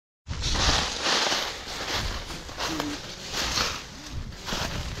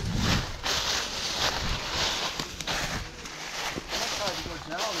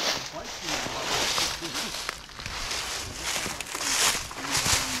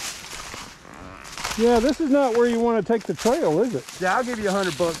Yeah, this is not where you want to take the trail, is it? Yeah, I'll give you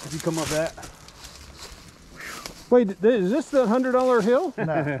 $100 if you come up that. Wait, is this the $100 hill?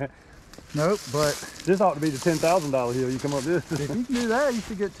 No. Nope, but This ought to be the $10,000 hill. You come up this. if you can do that, you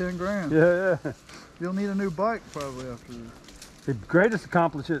should get 10 grand. Yeah. You'll need a new bike probably after this. The greatest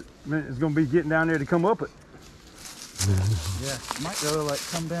accomplishment is going to be getting down there to come up it. Yeah, you might go like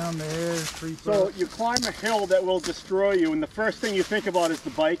come down there, So you climb a hill that will destroy you, and the first thing you think about is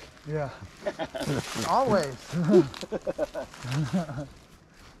the bike? Yeah. Always.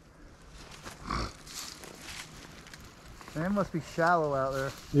 Man, it must be shallow out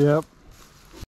there. Yep.